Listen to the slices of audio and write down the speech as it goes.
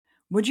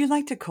Would you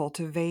like to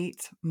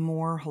cultivate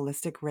more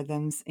holistic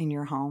rhythms in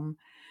your home?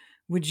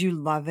 Would you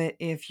love it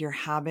if your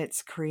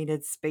habits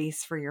created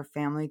space for your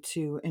family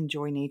to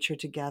enjoy nature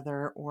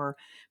together or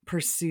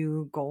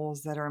pursue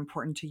goals that are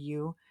important to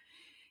you?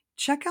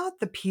 Check out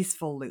the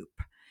Peaceful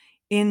Loop.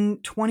 In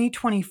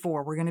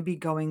 2024, we're going to be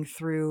going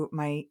through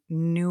my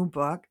new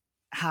book,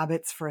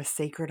 Habits for a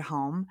Sacred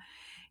Home.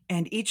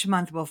 And each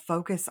month we'll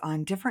focus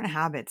on different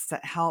habits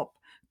that help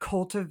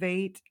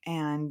cultivate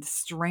and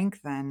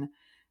strengthen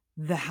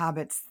the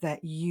habits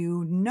that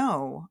you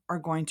know are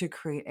going to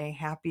create a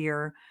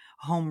happier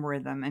home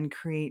rhythm and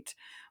create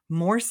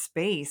more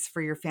space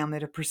for your family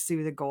to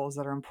pursue the goals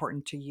that are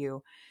important to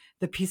you.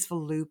 The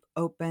Peaceful Loop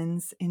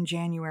opens in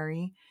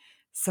January,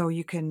 so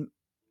you can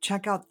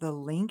check out the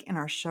link in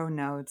our show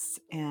notes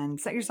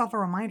and set yourself a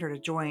reminder to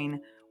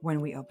join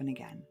when we open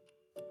again.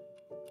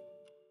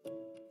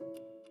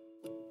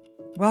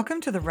 Welcome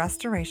to the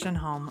Restoration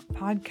Home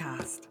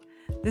podcast.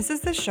 This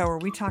is the show where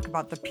we talk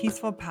about the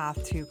peaceful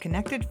path to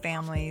connected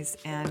families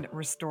and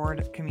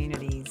restored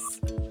communities.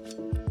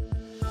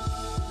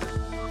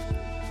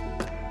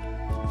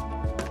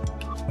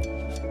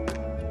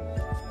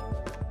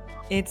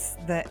 It's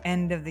the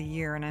end of the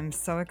year, and I'm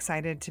so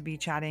excited to be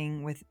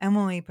chatting with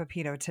Emily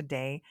Pepito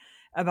today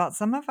about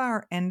some of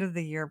our end of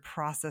the year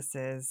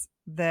processes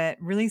that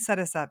really set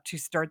us up to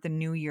start the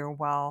new year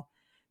well.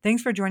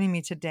 Thanks for joining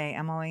me today,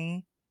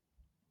 Emily.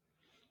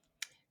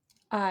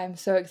 I'm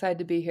so excited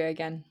to be here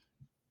again.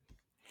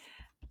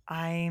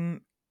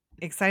 I'm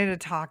excited to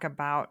talk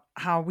about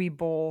how we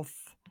both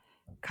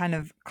kind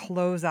of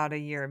close out a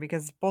year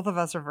because both of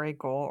us are very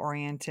goal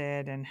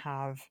oriented and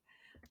have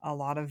a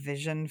lot of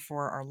vision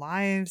for our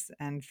lives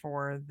and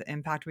for the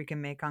impact we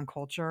can make on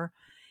culture.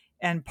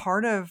 And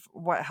part of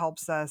what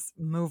helps us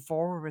move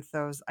forward with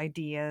those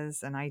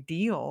ideas and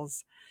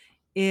ideals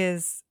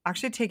is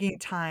actually taking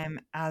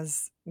time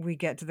as we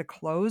get to the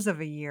close of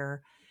a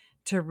year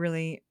to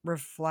really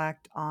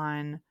reflect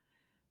on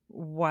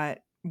what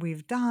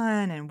we've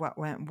done and what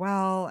went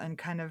well and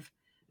kind of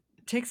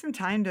take some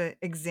time to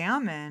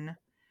examine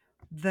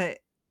the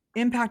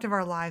impact of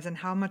our lives and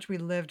how much we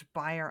lived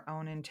by our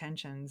own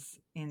intentions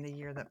in the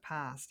year that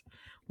passed.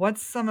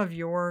 What's some of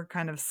your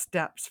kind of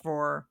steps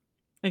for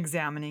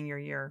examining your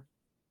year?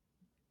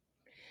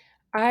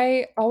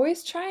 I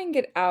always try and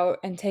get out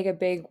and take a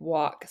big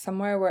walk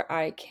somewhere where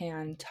I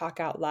can talk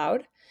out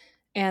loud.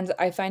 And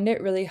I find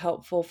it really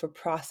helpful for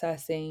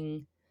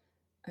processing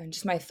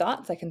just my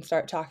thoughts. I can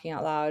start talking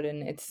out loud.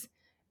 And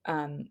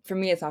for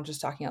me, it's not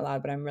just talking out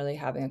loud, but I'm really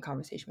having a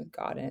conversation with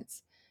God. And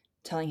it's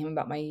telling Him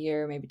about my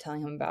year, maybe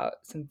telling Him about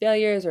some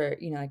failures or,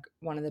 like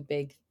one of the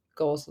big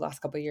goals the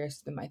last couple of years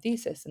has been my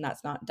thesis. And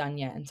that's not done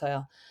yet. And so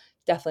I'll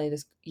definitely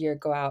this year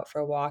go out for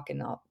a walk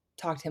and I'll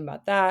talk to Him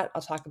about that.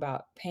 I'll talk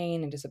about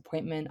pain and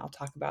disappointment. I'll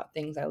talk about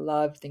things I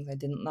loved, things I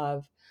didn't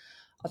love.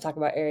 I'll talk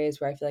about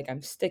areas where I feel like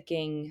I'm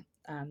sticking,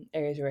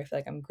 areas where I feel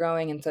like I'm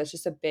growing. And so it's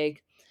just a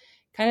big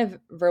kind of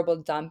verbal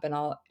dump. And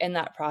I'll, in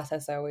that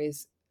process, I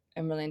always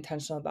am really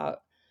intentional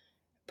about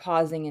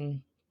pausing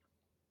and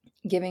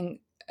giving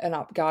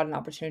God an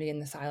opportunity in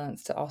the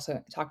silence to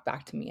also talk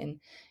back to me.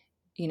 And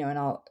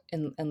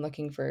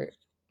looking for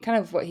kind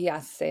of what He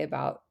has to say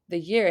about the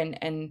year.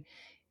 And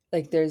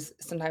like there's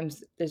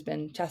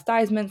been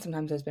chastisement,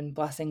 sometimes there's been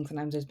blessing,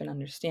 sometimes there's been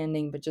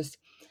understanding, but just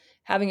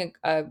having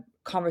a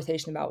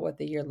conversation about what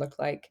the year looked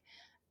like.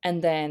 And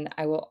then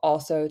I will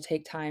also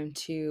take time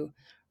to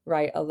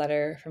write a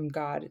letter from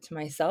God to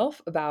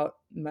myself about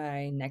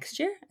my next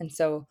year. And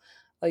so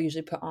I'll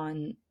usually put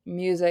on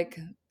music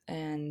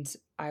and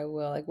I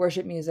will like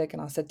worship music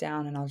and I'll sit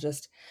down and I'll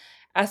just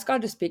ask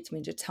God to speak to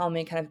me, to tell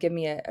me, kind of give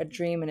me a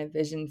dream and a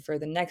vision for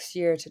the next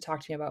year, to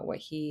talk to me about what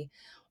he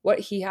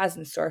has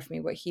in store for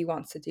me, what He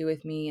wants to do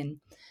with me. And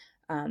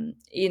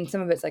some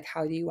of it's like,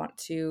 how do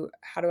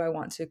I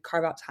want to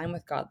carve out time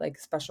with God, like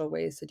special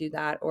ways to do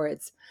that, or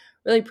it's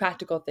really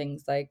practical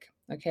things like,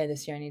 okay,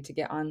 this year I need to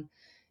get on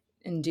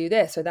and do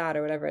this or that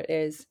or whatever it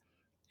is.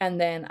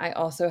 And then I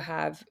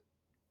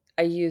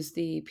use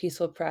the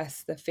Peaceful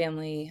Press,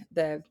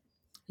 the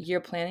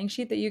year planning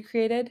sheet that you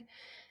created,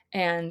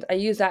 and I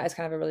use that as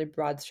kind of a really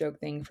broad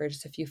stroke thing for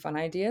just a few fun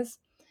ideas.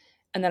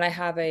 And then I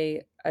have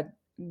a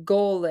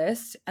goal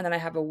list, and then I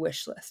have a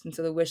wish list. And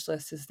so the wish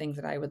list is things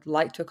that I would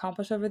like to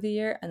accomplish over the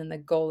year. And then the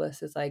goal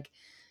list is like,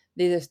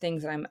 these are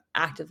things that I'm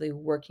actively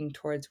working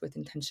towards with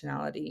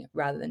intentionality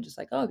rather than just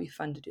like, oh, it'd be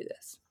fun to do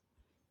this.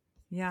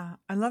 Yeah,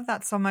 I love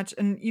that so much.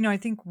 And, I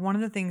think one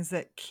of the things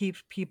that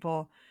keeps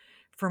people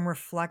from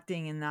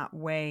reflecting in that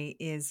way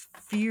is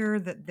fear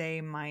that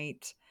they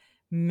might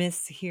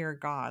mishear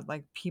God.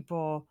 Like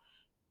people,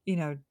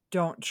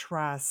 don't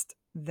trust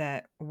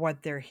that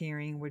what they're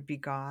hearing would be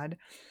God.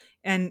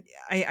 And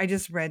I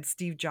just read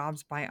Steve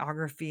Jobs'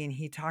 biography, and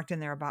he talked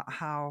in there about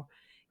how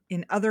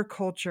in other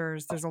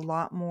cultures there's a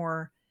lot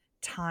more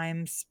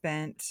time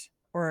spent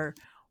or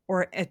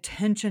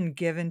attention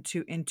given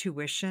to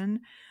intuition.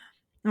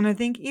 And I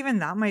think even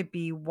that might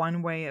be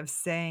one way of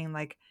saying,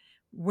 like,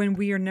 when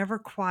we are never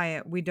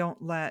quiet, we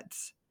don't let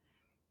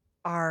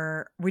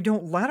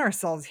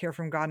ourselves hear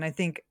from God. And I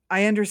think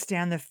I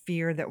understand the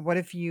fear that what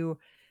if you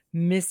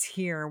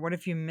mishear? What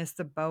if you miss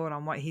the boat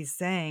on what he's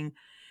saying?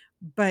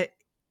 But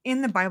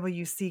in the Bible,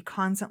 you see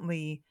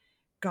constantly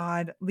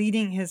God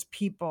leading his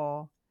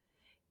people.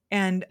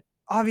 And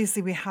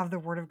obviously, we have the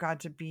word of God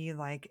to be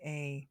like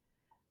a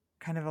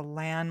kind of a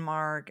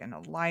landmark and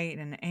a light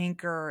and an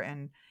anchor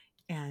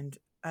and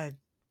a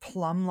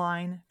plumb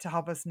line to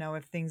help us know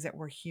if things that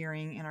we're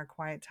hearing in our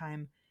quiet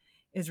time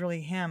is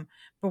really him.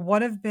 But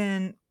what have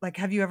been like,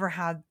 have you ever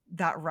had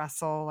that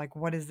wrestle? Like,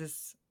 what is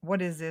this?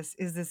 What is this?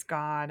 Is this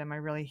God? Am I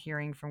really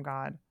hearing from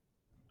God?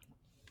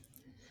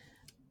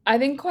 I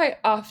think quite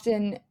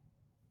often,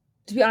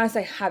 to be honest,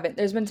 I haven't.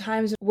 There's been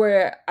times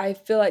where I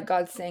feel like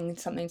God's saying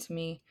something to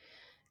me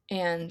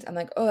and I'm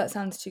like, "Oh, that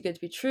sounds too good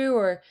to be true,"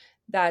 or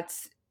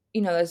that's,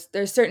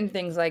 there's certain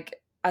things like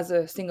as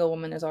a single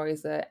woman, there's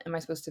always the, am I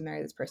supposed to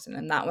marry this person?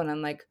 And that one,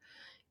 I'm like,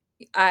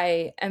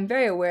 I am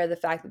very aware of the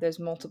fact that there's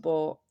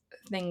multiple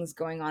things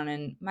going on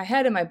in my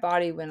head and my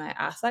body when I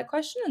ask that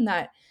question, and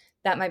that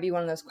might be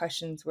one of those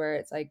questions where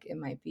it's like it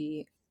might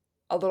be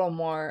a little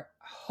more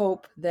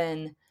hope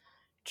than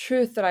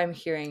truth that I'm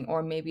hearing,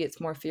 or maybe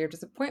it's more fear of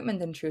disappointment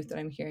than truth that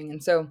I'm hearing.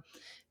 And so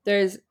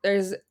there's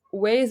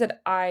ways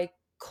that I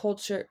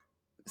culture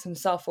some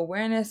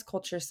self-awareness,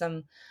 culture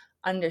some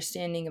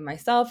understanding of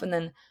myself, and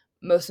then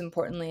most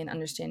importantly an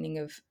understanding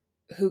of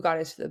who God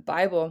is for the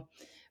Bible.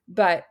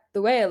 But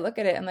the way I look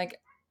at it, I'm like,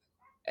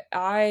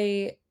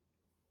 I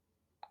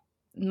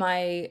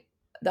my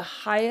the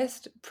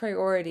highest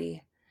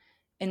priority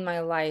in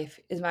my life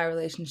is my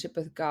relationship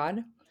with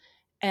God,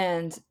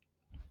 and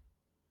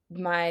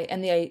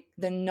the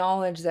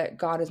knowledge that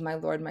God is my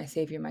Lord, my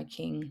Savior, my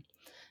King.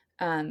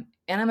 And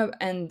I'm a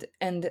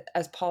and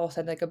as Paul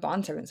said, like a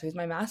bondservant, so he's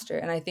my master.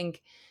 And I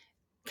think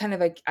kind of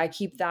like I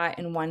keep that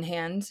in one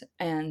hand,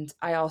 and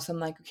I also am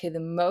like, okay, the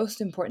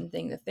most important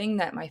thing, the thing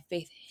that my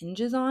faith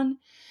hinges on,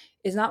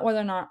 is not whether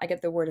or not I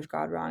get the word of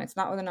God wrong. It's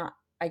not whether or not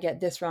I get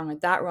this wrong or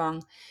that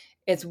wrong.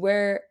 It's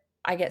where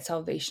I get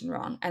salvation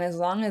wrong. And as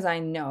long as I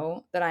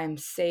know that I am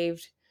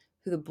saved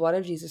through the blood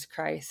of Jesus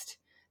Christ,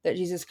 that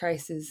Jesus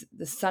Christ is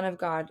the Son of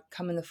God,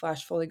 come in the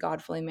flesh, fully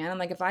God, fully man. I'm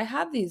like, if I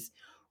have these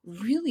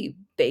really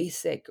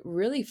basic,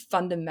 really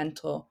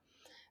fundamental,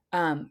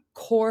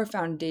 core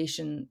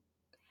foundation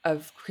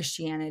of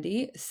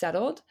Christianity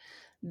settled,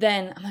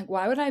 then I'm like,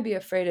 why would I be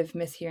afraid of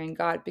mishearing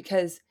God?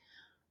 Because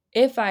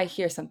if I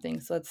hear something,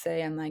 so let's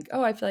say I'm like,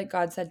 oh, I feel like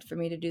God said for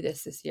me to do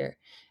this year,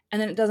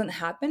 and then it doesn't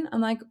happen,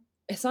 I'm like,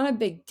 it's not a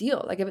big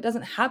deal. Like if it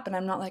doesn't happen,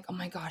 I'm not like, oh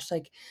my gosh,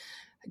 like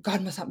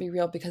God must not be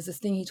real because this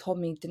thing he told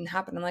me didn't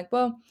happen. I'm like,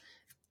 well,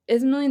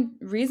 there's a million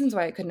reasons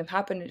why it couldn't have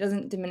happened. It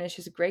doesn't diminish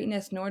his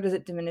greatness, nor does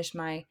it diminish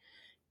my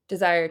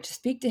desire to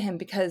speak to him,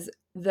 because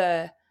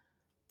the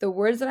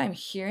words that I'm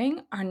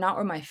hearing are not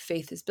where my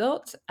faith is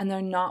built, and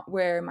they're not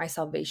where my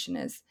salvation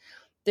is.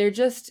 They're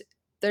just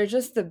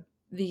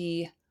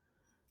the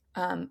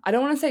I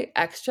don't want to say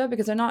extra,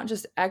 because they're not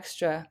just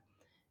extra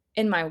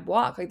in my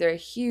walk. Like they're a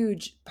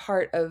huge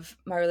part of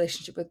my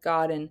relationship with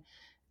God,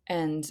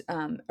 and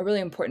a really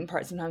important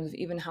part sometimes of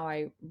even how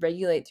I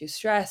regulate through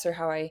stress or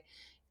how I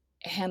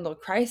handle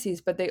crises.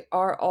 But they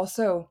are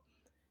also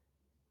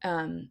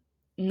um,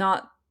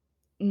 not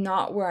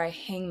not where I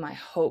hang my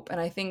hope. And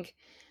I think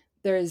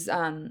there's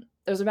a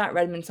Matt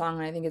Redman song,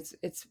 and I think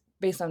it's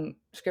based on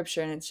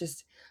scripture, and it's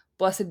just,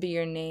 blessed be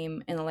your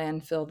name in a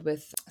land filled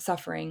with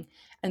suffering,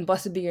 and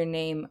blessed be your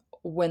name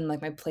when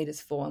like my plate is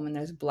full and when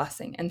there's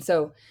blessing. And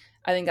so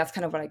I think that's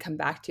kind of what I come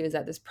back to, is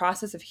that this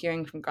process of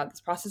hearing from God,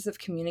 this process of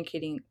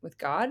communicating with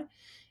God,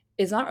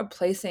 is not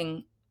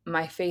replacing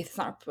my faith, it's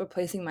not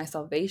replacing my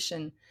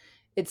salvation.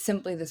 It's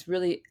simply this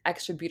really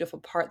extra beautiful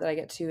part that I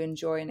get to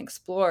enjoy and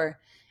explore.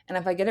 And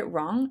if I get it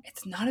wrong,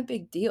 it's not a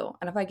big deal.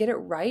 And if I get it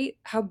right,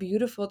 how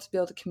beautiful to be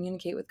able to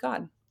communicate with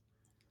God.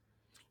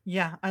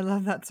 Yeah, I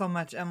love that so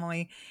much,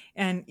 Emily.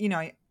 And,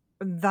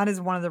 that is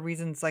one of the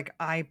reasons, like,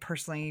 I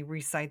personally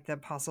recite the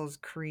Apostles'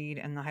 Creed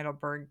and the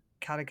Heidelberg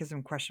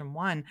Catechism question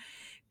one,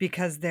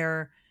 because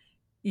they're,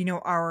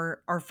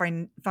 our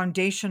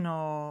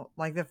foundational,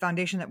 like the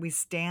foundation that we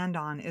stand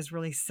on is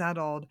really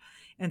settled.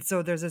 And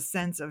so there's a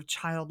sense of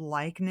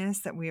childlikeness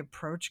that we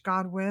approach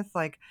God with.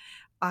 Like,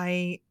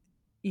 I,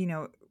 you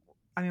know,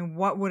 I mean,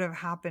 what would have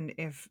happened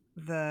if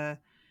the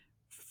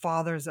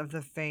fathers of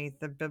the faith,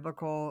 the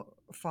biblical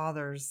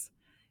fathers,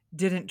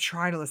 didn't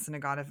try to listen to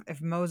God?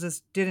 If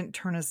Moses didn't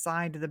turn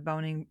aside to the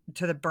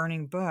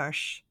burning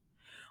bush,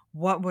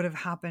 what would have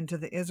happened to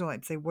the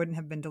Israelites? They wouldn't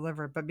have been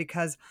delivered. But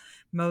because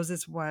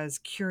Moses was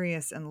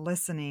curious and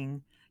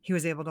listening, he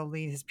was able to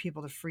lead his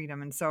people to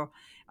freedom. And so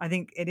I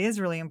think it is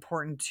really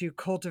important to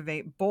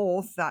cultivate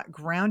both that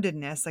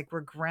groundedness, like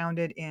we're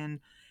grounded in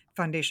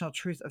foundational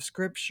truth of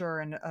scripture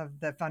and of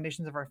the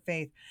foundations of our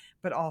faith,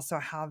 but also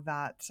have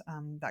that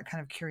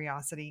kind of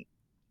curiosity.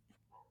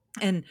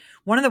 And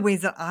one of the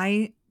ways that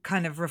I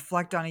kind of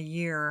reflect on a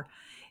year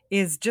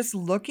is just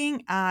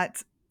looking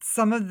at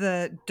some of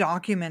the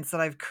documents that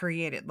I've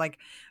created. Like,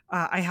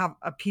 I have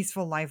a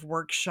Peaceful Life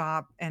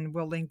workshop, and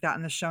we'll link that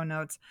in the show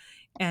notes.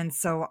 And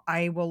so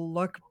I will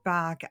look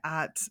back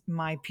at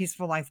my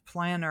peaceful life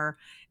planner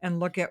and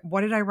look at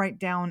what did I write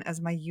down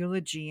as my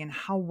eulogy and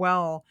how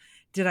well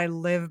did I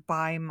live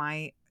by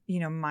my,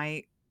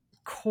 my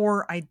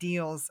core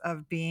ideals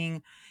of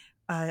being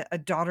a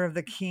daughter of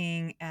the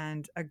king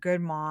and a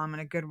good mom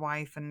and a good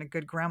wife and a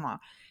good grandma.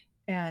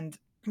 And,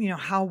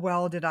 how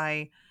well did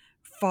I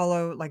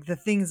follow like the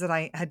things that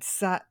I had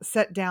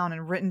set down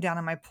and written down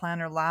in my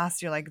planner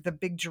last year, like the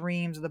big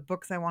dreams or the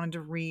books I wanted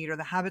to read or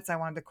the habits I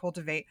wanted to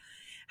cultivate.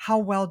 How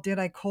well did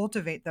I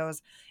cultivate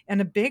those?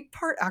 And a big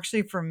part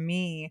actually for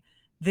me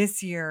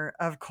this year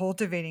of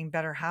cultivating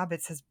better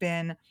habits has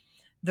been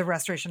the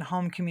Restoration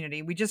Home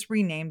Community. We just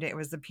renamed it. It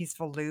was the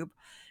Peaceful Loop.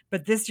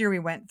 But this year we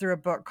went through a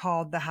book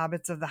called The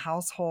Habits of the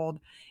Household.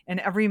 And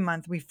every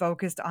month we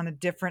focused on a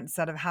different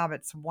set of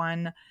habits.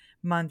 One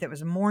month it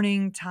was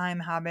morning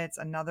time habits,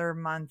 another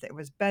month it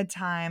was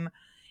bedtime,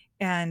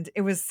 and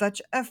it was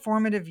such a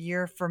formative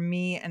year for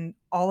me and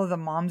all of the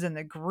moms in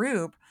the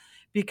group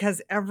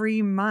because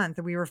every month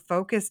we were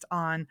focused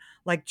on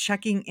like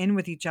checking in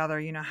with each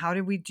other. How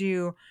did we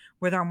do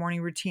with our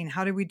morning routine?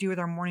 How did we do with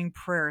our morning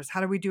prayers?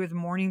 How did we do with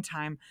morning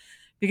time?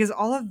 Because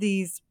all of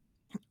these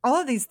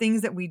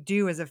things that we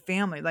do as a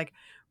family, like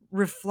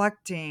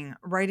reflecting,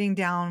 writing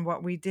down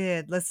what we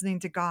did, listening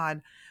to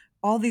God,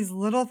 all these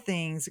little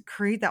things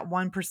create that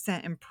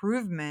 1%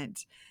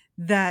 improvement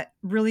that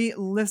really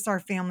lifts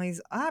our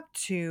families up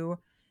to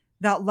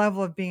that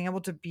level of being able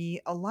to be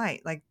a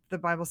light. Like the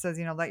Bible says,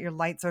 let your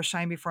light so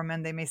shine before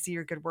men they may see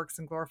your good works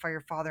and glorify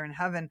your Father in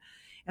heaven.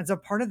 And so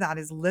part of that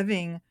is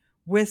living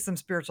with some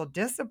spiritual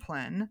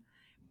discipline,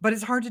 but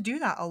it's hard to do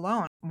that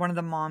alone. One of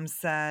the moms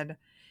said,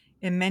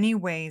 in many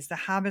ways, the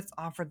habits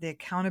offered the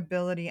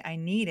accountability I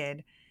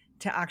needed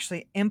to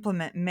actually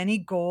implement many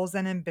goals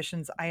and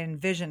ambitions I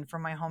envisioned for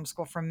my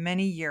homeschool for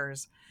many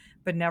years,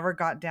 but never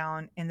got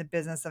down in the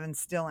business of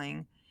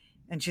instilling.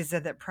 And she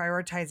said that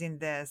prioritizing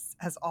this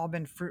has all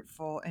been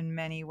fruitful in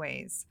many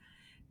ways.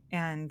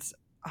 And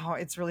oh,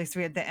 it's really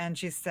sweet. At the end,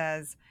 she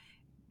says,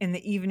 in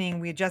the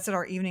evening, we adjusted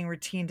our evening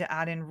routine to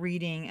add in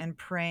reading and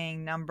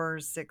praying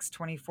Numbers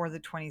 6:24 to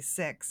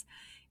 26,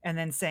 and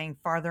then saying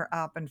farther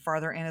up and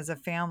farther in as a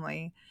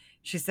family.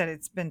 She said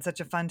it's been such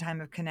a fun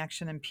time of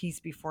connection and peace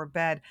before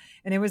bed.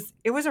 And it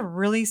was a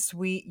really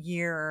sweet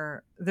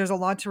year. There's a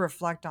lot to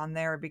reflect on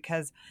there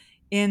because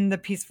in the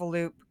Peaceful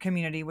Loop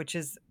community, which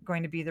is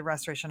going to be the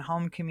Restoration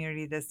Home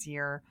community this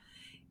year,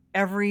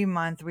 every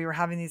month we were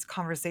having these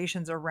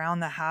conversations around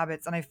the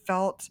habits. And I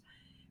felt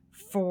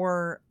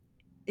for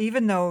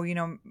even though,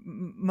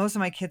 most of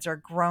my kids are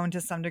grown to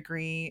some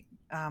degree,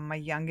 my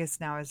youngest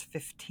now is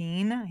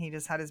 15. He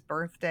just had his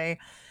birthday.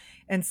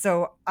 And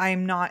so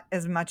I'm not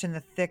as much in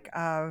the thick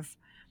of,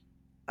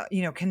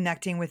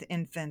 connecting with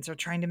infants or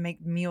trying to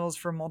make meals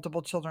for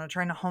multiple children or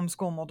trying to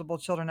homeschool multiple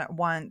children at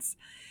once.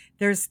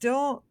 There's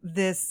still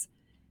this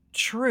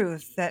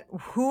truth that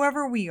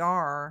whoever we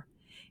are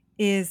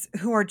is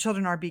who our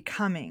children are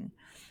becoming.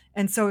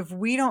 And so if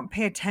we don't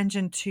pay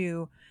attention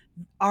to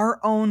our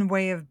own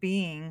way of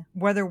being,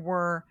 whether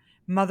we're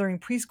mothering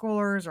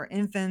preschoolers or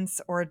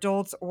infants or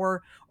adults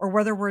or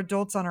whether we're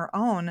adults on our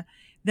own,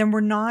 then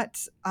we're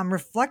not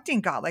reflecting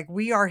God. Like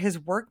we are his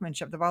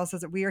workmanship. The Bible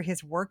says that we are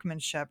his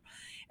workmanship.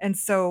 And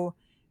so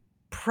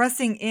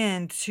pressing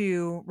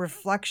into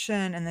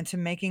reflection and then to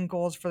making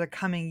goals for the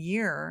coming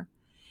year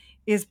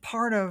is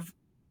part of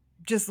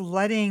just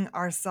letting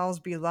ourselves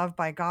be loved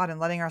by God and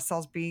letting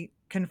ourselves be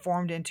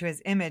conformed into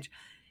his image.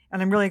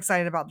 And I'm really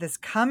excited about this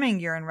coming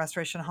year in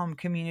Restoration Home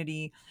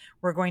Community.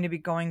 We're going to be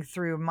going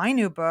through my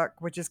new book,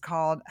 which is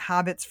called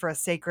Habits for a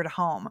Sacred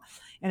Home.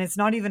 And it's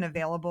not even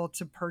available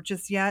to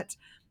purchase yet.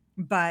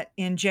 But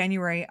in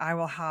January, I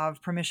will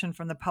have permission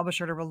from the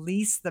publisher to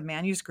release the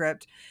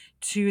manuscript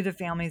to the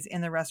families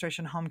in the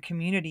Restoration Home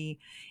Community.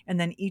 And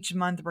then each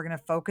month, we're going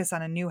to focus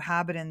on a new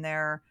habit in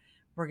there.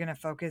 We're going to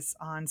focus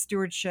on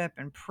stewardship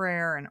and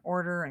prayer and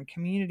order and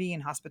community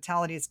and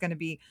hospitality. It's going to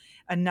be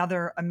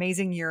another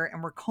amazing year.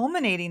 And we're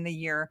culminating the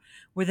year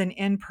with an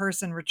in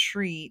person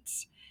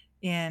retreat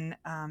in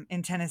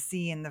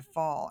Tennessee in the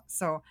fall.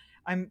 So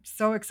I'm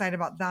so excited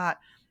about that.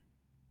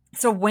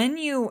 So when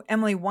you,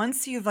 Emily,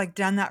 once you've like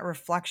done that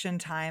reflection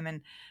time,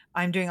 and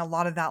I'm doing a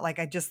lot of that, like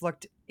I just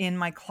looked in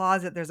my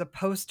closet, there's a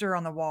poster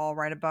on the wall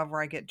right above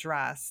where I get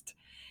dressed,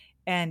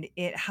 and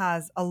it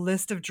has a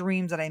list of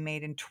dreams that I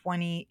made in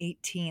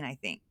 2018, I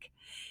think.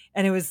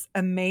 And it was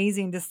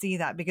amazing to see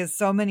that because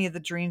so many of the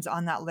dreams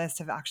on that list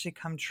have actually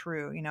come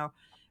true,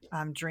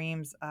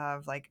 dreams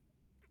of like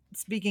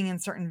speaking in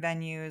certain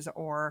venues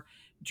or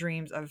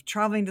dreams of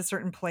traveling to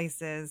certain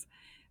places,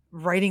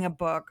 writing a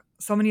book.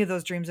 So many of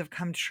those dreams have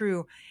come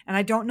true. And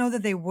I don't know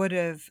that they would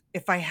have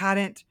if I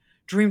hadn't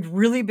dreamed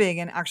really big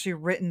and actually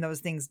written those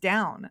things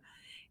down.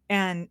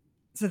 And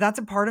so that's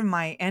a part of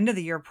my end of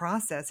the year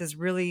process is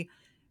really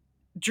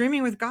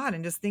dreaming with God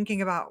and just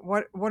thinking about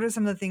what are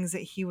some of the things that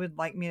he would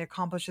like me to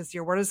accomplish this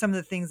year? What are some of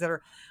the things that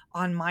are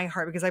on my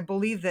heart? Because I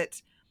believe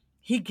that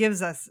he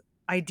gives us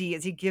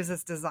ideas, he gives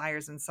us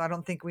desires. And so I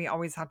don't think we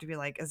always have to be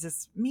like, is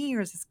this me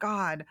or is this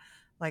God?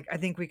 Like I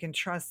think we can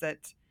trust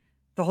that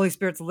The Holy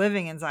Spirit's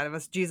living inside of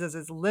us. Jesus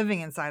is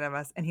living inside of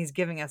us, and he's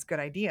giving us good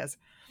ideas.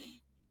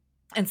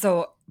 And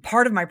so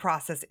part of my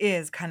process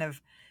is kind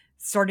of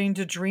starting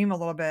to dream a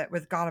little bit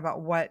with God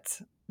about what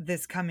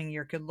this coming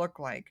year could look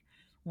like.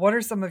 What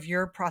are some of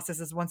your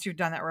processes once you've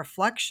done that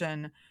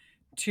reflection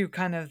to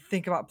kind of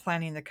think about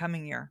planning the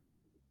coming year?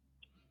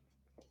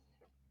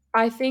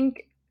 I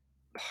think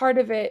part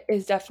of it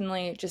is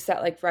definitely just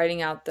that, like,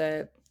 writing out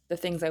the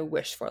things I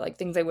wish for. Like,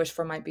 things I wish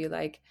for might be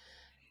like,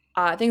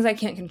 things I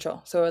can't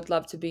control. So I'd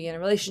love to be in a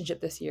relationship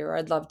this year, or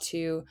I'd love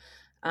to,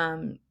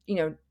 you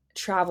know,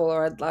 travel,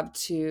 or I'd love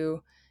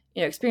to,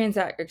 experience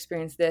that, or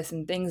experience this,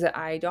 and things that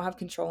I don't have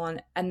control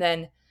on. And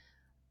then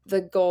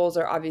the goals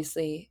are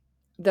obviously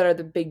that are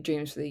the big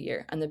dreams for the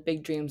year, and the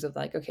big dreams of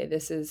like, okay,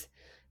 this is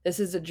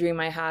a dream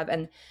I have.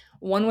 And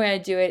one way I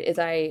do it is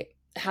I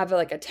have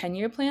like a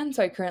 10-year plan.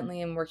 So I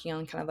currently am working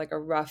on kind of like a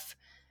rough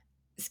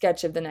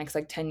sketch of the next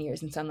like 10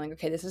 years. And so I'm like,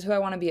 okay, this is who I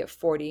want to be at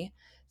 40.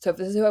 So if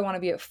this is who I want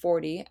to be at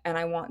 40, and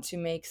I want to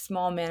make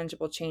small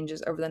manageable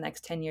changes over the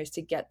next 10 years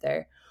to get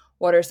there,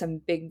 what are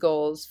some big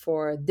goals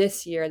for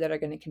this year that are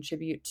going to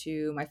contribute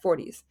to my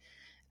 40s?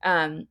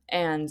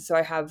 And so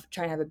I have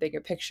trying to have a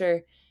bigger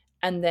picture.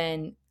 And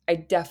then I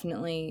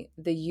definitely,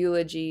 the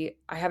eulogy,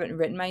 I haven't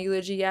written my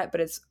eulogy yet, but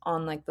it's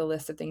on like the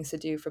list of things to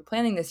do for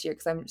planning this year,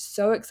 because I'm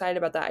so excited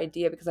about that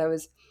idea, because I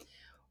was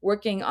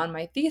working on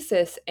my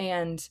thesis,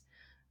 and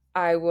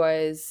I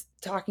was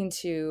talking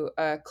to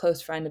a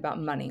close friend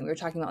about money. We were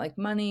talking about like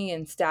money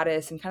and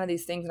status and kind of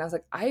these things. And I was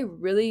like, I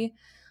really,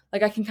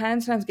 like, I can kind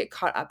of sometimes get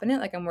caught up in it.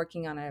 Like, I'm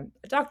working on a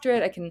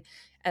doctorate.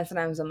 And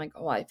sometimes I'm like,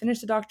 oh, will I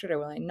finish the doctorate or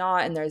will I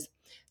not? And there's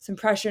some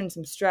pressure and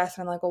some stress.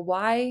 And I'm like, well,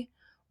 why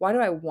do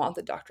I want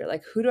the doctorate?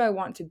 Like, who do I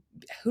want to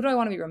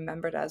be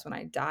remembered as when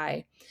I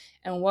die?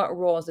 And what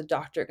role is the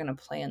doctorate going to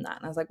play in that?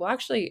 And I was like, well,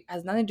 actually, it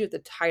has nothing to do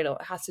with the title.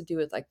 It has to do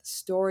with like the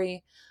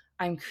story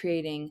I'm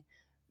creating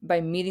by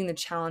meeting the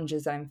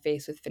challenges that I'm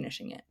faced with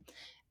finishing it.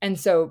 And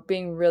so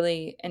being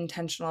really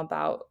intentional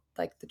about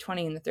like the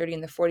 20 and the 30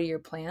 and the 40-year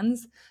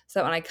plans, so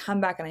that when I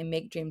come back and I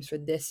make dreams for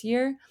this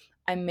year,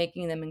 I'm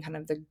making them in kind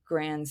of the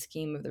grand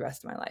scheme of the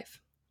rest of my life.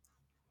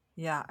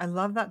 Yeah, I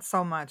love that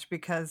so much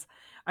because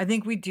I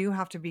think we do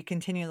have to be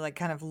continually like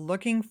kind of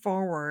looking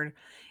forward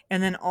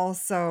and then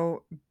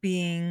also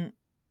being,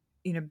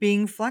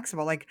 being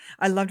flexible. Like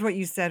I loved what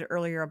you said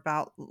earlier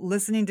about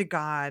listening to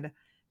God,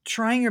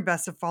 trying your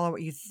best to follow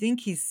what you think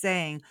he's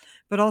saying,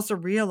 but also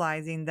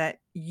realizing that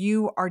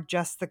you are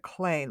just the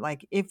clay.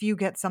 Like if you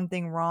get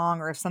something wrong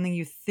or if something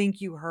you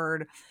think you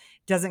heard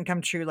doesn't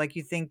come true, like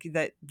you think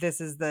that this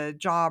is the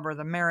job or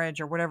the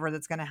marriage or whatever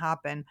that's going to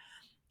happen,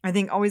 I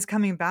think always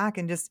coming back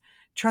and just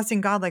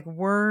trusting God, like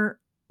we're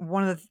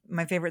one of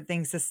my favorite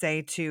things to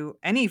say to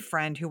any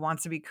friend who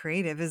wants to be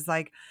creative is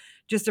like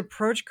just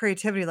approach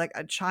creativity like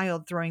a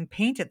child throwing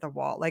paint at the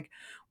wall. Like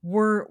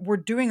we're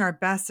doing our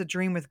best to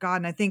dream with God.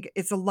 And I think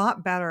it's a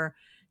lot better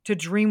to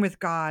dream with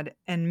God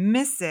and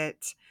miss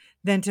it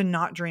than to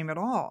not dream at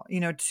all.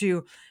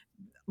 To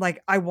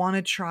like, I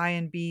wanna try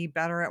and be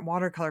better at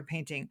watercolor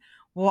painting.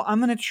 Well, I'm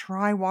gonna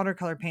try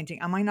watercolor painting.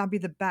 I might not be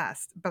the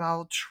best, but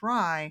I'll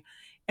try,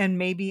 and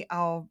maybe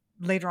I'll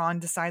later on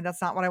decide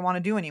that's not what I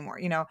wanna do anymore,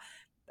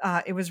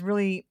 it was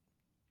really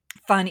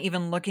fun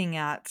even looking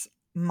at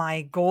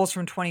my goals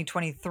from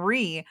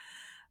 2023.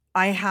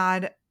 I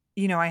had,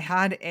 I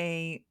had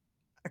a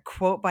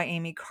quote by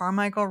Amy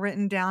Carmichael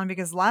written down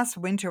because last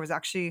winter was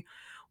actually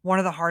one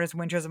of the hardest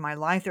winters of my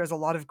life. There was a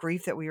lot of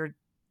grief that we were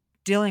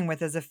dealing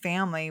with as a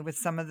family with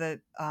some of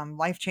the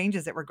life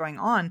changes that were going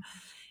on.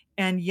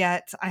 And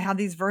yet I had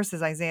these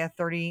verses, Isaiah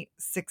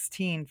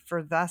 30:16,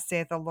 for thus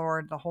saith the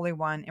Lord, the Holy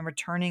One, in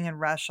returning and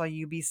rest shall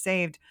you be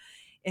saved,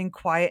 in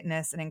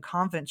quietness and in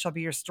confidence shall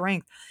be your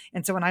strength.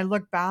 And so when I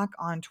look back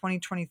on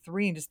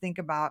 2023 and just think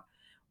about,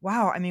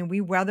 wow, I mean,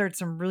 we weathered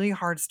some really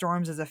hard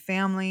storms as a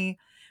family.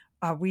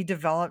 We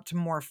developed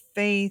more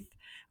faith.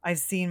 I've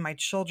seen my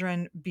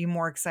children be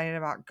more excited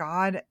about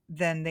God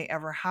than they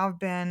ever have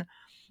been.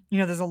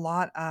 There's a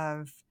lot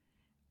of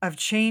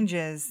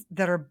changes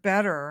that are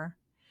better,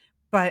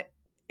 but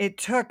it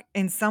took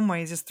in some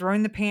ways just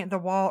throwing the paint at the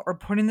wall or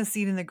putting the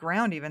seed in the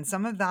ground even.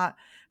 Some of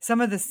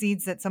the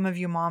seeds that some of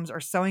you moms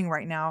are sowing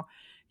right now,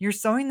 you're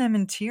sowing them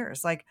in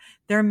tears. Like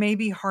there may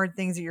be hard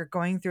things that you're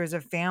going through as a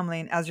family,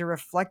 and as you're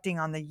reflecting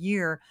on the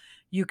year,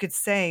 you could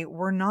say,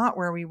 "We're not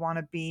where we want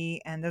to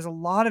be," and there's a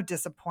lot of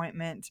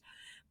disappointment.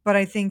 But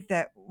I think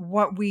that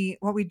what we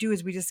do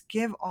is we just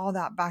give all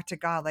that back to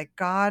God. Like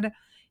God,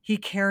 he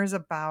cares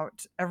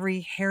about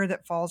every hair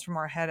that falls from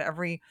our head,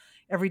 every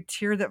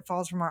tear that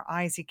falls from our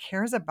eyes. He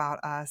cares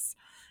about us.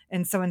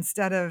 And so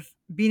instead of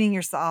beating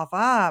yourself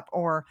up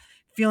or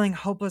feeling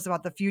hopeless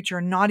about the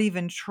future, not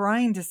even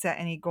trying to set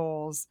any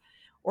goals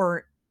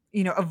or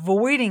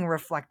avoiding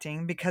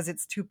reflecting because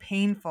it's too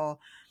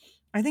painful,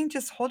 I think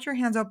just hold your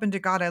hands open to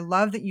God. I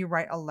love that you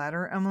write a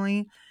letter,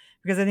 Emily,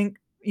 because I think,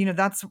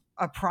 that's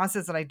a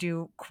process that I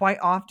do quite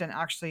often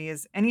actually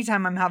is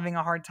anytime I'm having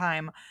a hard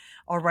time,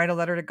 I'll write a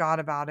letter to God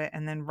about it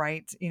and then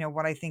write,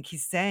 what I think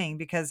he's saying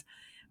because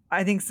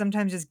I think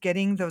sometimes just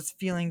getting those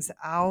feelings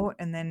out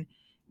and then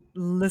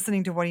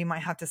listening to what he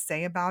might have to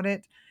say about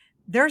it.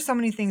 There are so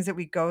many things that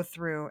we go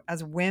through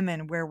as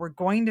women where we're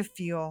going to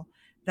feel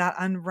that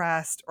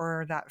unrest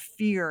or that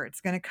fear.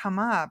 It's going to come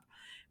up.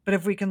 But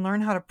if we can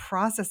learn how to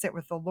process it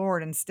with the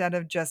Lord instead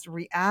of just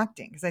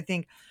reacting, because I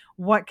think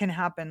what can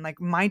happen, like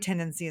my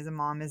tendency as a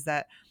mom is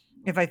that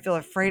if I feel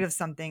afraid of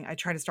something, I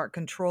try to start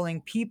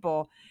controlling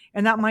people.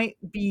 And that might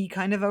be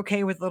kind of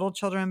okay with little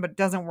children, but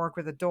doesn't work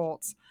with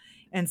adults.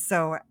 And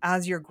so,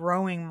 as you're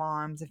growing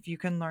moms, if you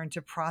can learn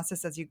to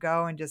process as you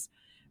go and just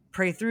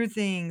pray through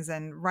things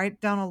and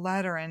write down a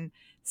letter and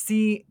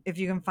see if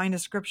you can find a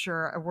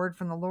scripture, a word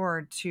from the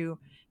Lord to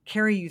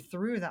carry you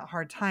through that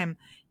hard time,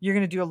 you're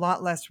going to do a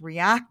lot less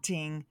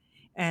reacting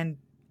and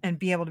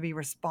be able to be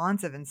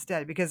responsive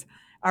instead, because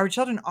our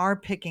children are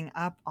picking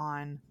up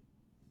on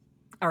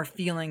our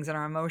feelings and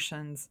our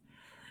emotions.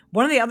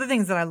 One of the other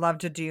things that I love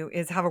to do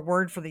is have a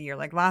word for the year.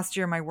 Like last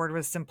year my word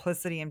was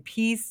simplicity and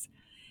peace,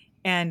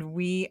 and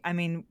we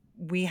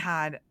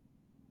had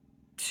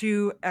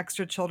 2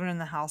 extra children in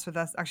the house with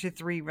us, actually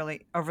 3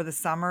 really over the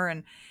summer,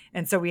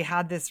 and so we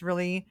had this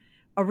really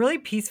a really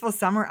peaceful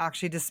summer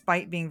actually,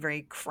 despite being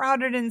very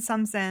crowded in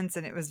some sense,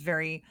 and it was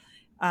very,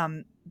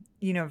 um,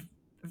 you know,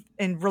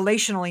 and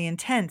relationally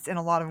intense in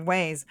a lot of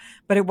ways,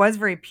 but it was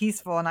very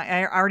peaceful, and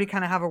I already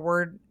kinda have a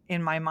word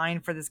in my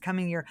mind for this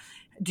coming year.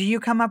 Do you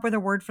come up with a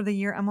word for the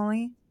year,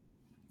 Emily?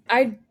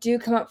 I do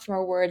come up from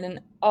a word,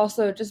 and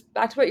also just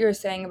back to what you were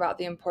saying about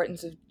the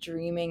importance of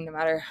dreaming, no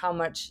matter how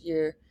much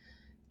you're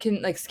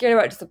like scared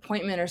about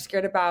disappointment or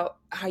scared about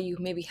how you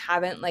maybe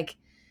haven't like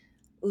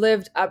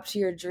lived up to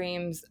your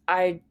dreams.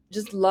 I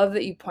just love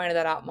that you pointed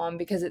that out, Mom,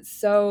 because it's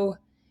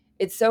so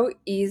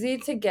easy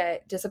to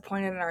get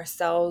disappointed in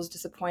ourselves,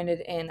 disappointed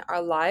in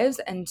our lives,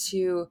 and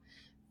to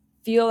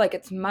feel like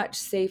it's much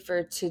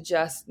safer to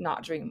just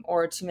not dream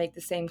or to make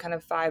the same kind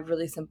of 5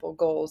 really simple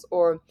goals,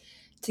 or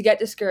to get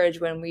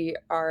discouraged when we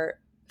are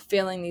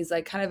failing these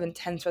like kind of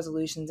intense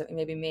resolutions that we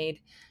maybe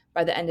made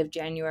by the end of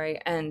January.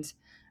 And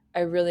I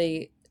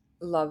really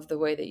love the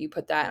way that you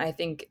put that. And I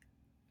think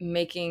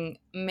making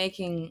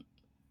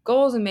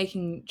goals and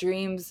making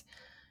dreams,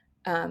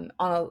 on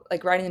a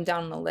like writing them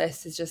down on a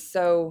list is just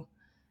so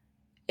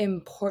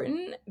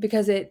important,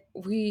 because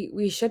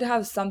we should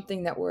have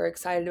something that we're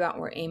excited about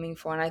and we're aiming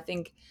for. And I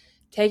think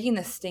taking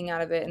the sting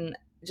out of it, and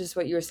just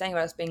what you were saying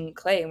about us being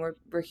clay, and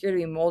we're here to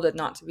be molded,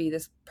 not to be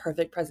this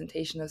perfect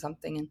presentation of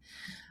something. And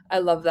I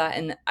love that.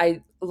 And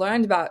I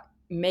learned about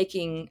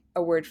making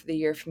a word for the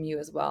year from you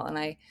as well, and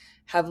I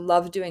have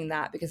loved doing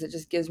that because it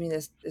just gives me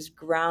this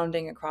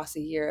grounding across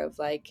a year of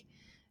like,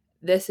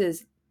 this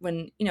is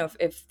when,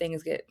 if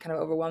things get kind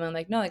of overwhelming, I'm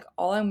like, no, like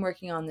all I'm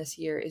working on this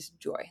year is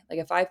joy. Like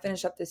if I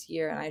finish up this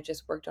year and I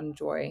just worked on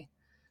joy,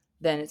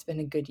 then it's been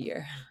a good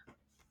year.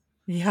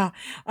 Yeah,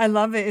 I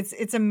love it.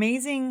 It's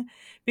amazing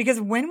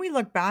because when we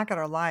look back at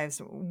our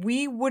lives,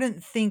 we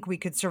wouldn't think we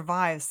could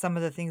survive some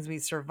of the things we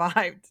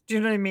survived. Do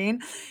you know what I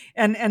mean?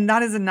 And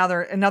that is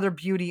another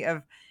beauty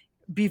of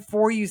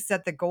before you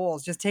set the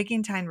goals, just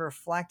taking time to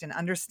reflect and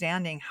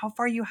understanding how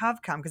far you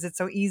have come, because it's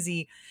so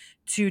easy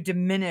to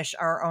diminish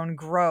our own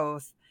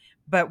growth.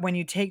 But when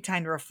you take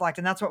time to reflect,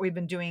 and that's what we've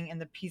been doing in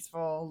the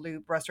Peaceful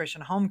Loop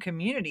Restoration Home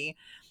community,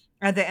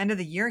 at the end of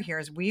the year here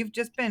is we've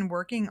just been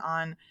working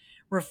on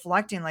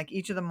reflecting, like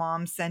each of the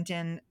moms sent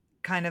in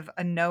kind of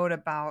a note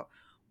about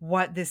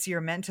what this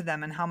year meant to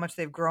them and how much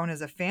they've grown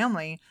as a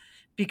family,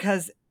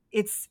 because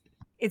it's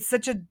it's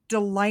such a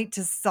delight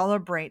to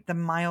celebrate the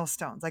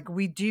milestones. Like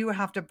we do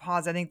have to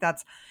pause. I think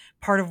that's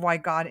part of why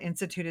God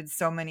instituted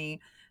so many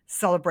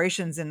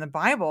celebrations in the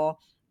Bible,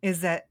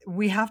 is that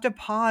we have to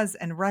pause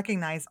and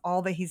recognize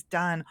all that he's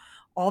done,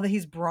 all that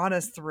he's brought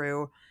us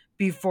through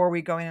before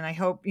we go in. And I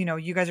hope, you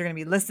guys are going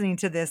to be listening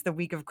to this the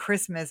week of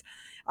Christmas.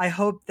 I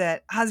hope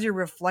that as you're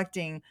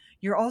reflecting,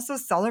 you're also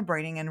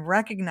celebrating and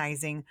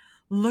recognizing,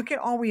 look at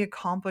all we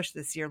accomplished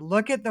this year.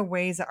 Look at the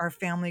ways that our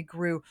family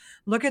grew.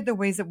 Look at the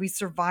ways that we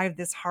survived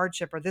this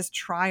hardship or this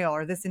trial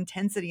or this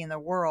intensity in the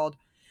world.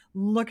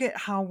 Look at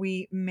how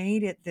we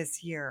made it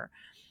this year.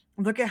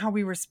 Look at how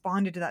we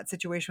responded to that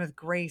situation with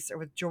grace or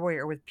with joy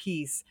or with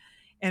peace,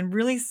 and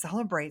really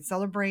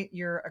celebrate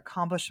your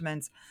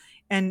accomplishments.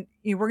 And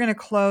we're going to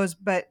close,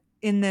 but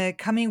in the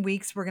coming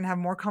weeks, we're going to have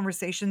more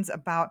conversations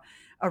about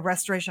a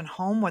restoration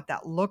home, what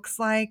that looks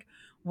like,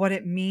 what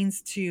it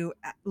means to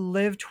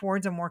live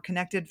towards a more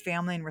connected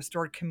family and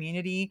restored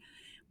community.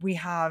 We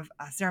have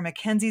Sarah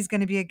McKenzie's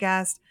going to be a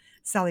guest,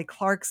 Sally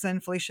Clarkson,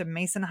 Felicia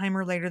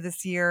Masonheimer later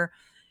this year.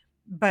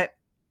 But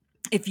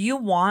if you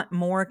want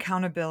more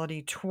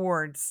accountability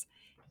towards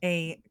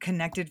a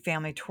connected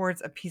family,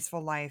 towards a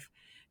peaceful life,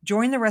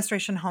 join the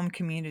Restoration Home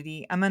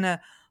community. I'm going to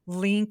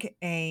link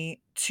a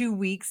 2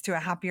 weeks to a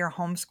happier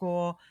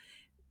homeschool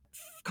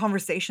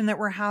conversation that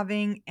we're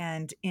having.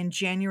 And in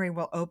January,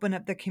 we'll open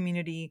up the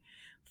community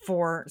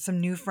for some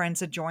new friends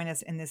to join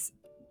us in this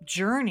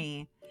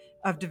journey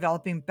of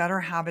developing better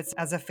habits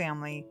as a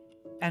family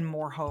and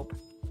more hope.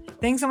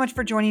 Thanks so much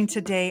for joining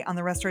today on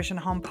the Restoration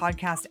Home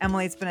podcast.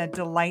 Emily, it's been a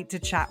delight to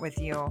chat with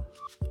you.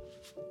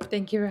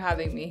 Thank you for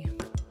having me.